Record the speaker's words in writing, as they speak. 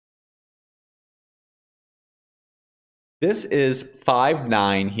This is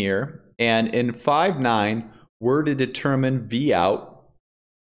 5,9 here, and in 5,9, we're to determine V out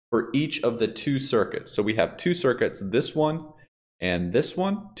for each of the two circuits. So we have two circuits, this one and this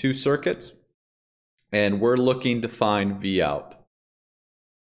one, two circuits, and we're looking to find V out.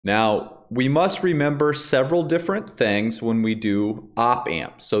 Now, we must remember several different things when we do op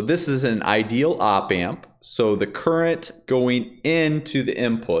amp. So this is an ideal op amp. So the current going into the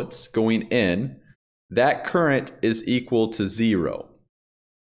inputs, going in, that current is equal to 0.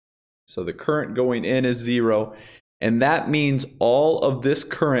 So the current going in is 0, and that means all of this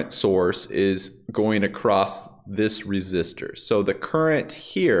current source is going across this resistor. So the current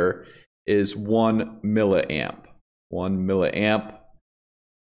here is 1 milliamp. 1 milliamp.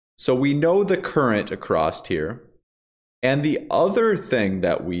 So we know the current across here. And the other thing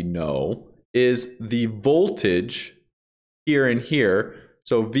that we know is the voltage here and here.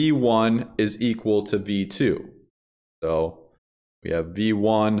 So V1 is equal to V2. So we have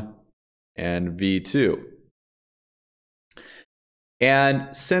V1 and V2.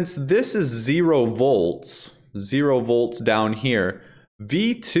 And since this is 0 volts down here,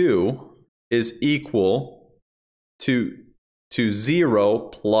 V2 is equal to 0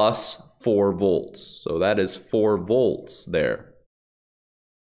 plus 4 volts. So that is 4 volts there.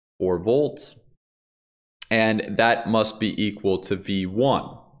 4 volts. And that must be equal to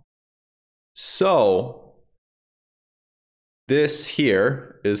V1. So this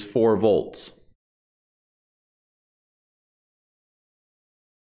here is 4 volts.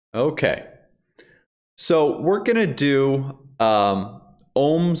 Okay. So we're going to do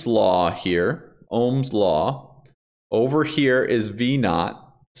Ohm's law here. Ohm's law. Over here is V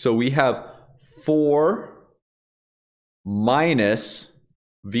naught. So we have 4 minus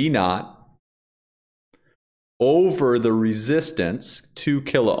V naught over the resistance, 2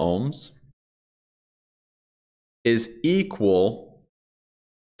 kilo ohms, is equal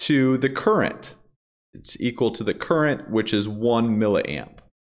to the current. It's equal to the current, which is 1 milliamp.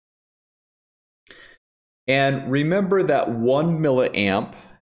 And remember that 1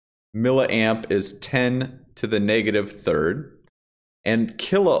 milliamp is 10 to the negative third, and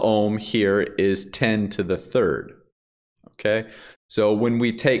kilo ohm here is 10 to the third. Okay, so when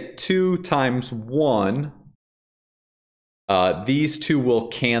we take 2 times 1, these two will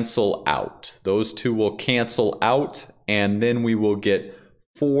cancel out. Those two will cancel out, and then we will get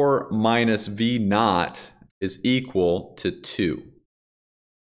 4 minus V naught is equal to 2.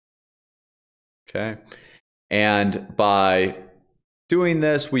 Okay, and by doing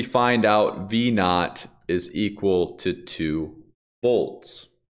this, we find out V naught is equal to 2 volts.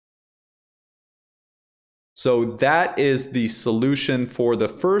 So that is the solution for the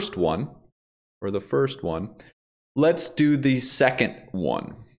first one. Let's do the second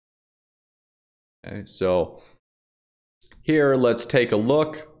one. Okay, so here, let's take a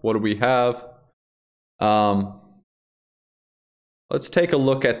look. What do we have? Let's take a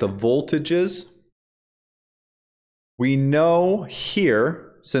look at the voltages. We know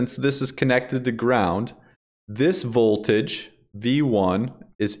here, since this is connected to ground, this voltage, V1,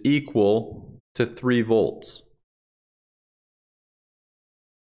 is equal to 3 volts.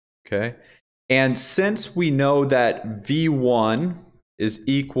 Okay. And since we know that V1 is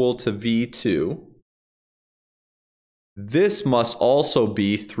equal to V2, this must also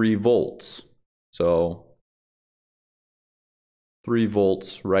be 3 volts. So 3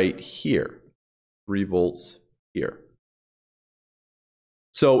 volts right here. 3 volts here.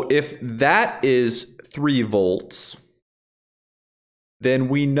 So if that is 3 volts, then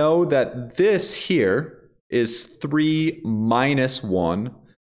we know that this here is 3 minus 1.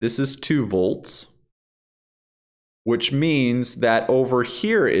 This is 2 volts, which means that over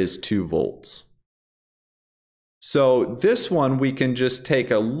here is 2 volts. So this one, we can just take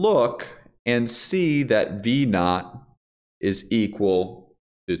a look and see that V naught is equal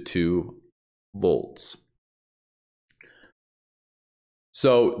to 2 volts.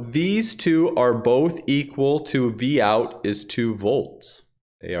 So these two are both equal to V out is 2 volts.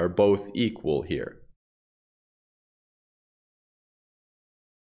 They are both equal here.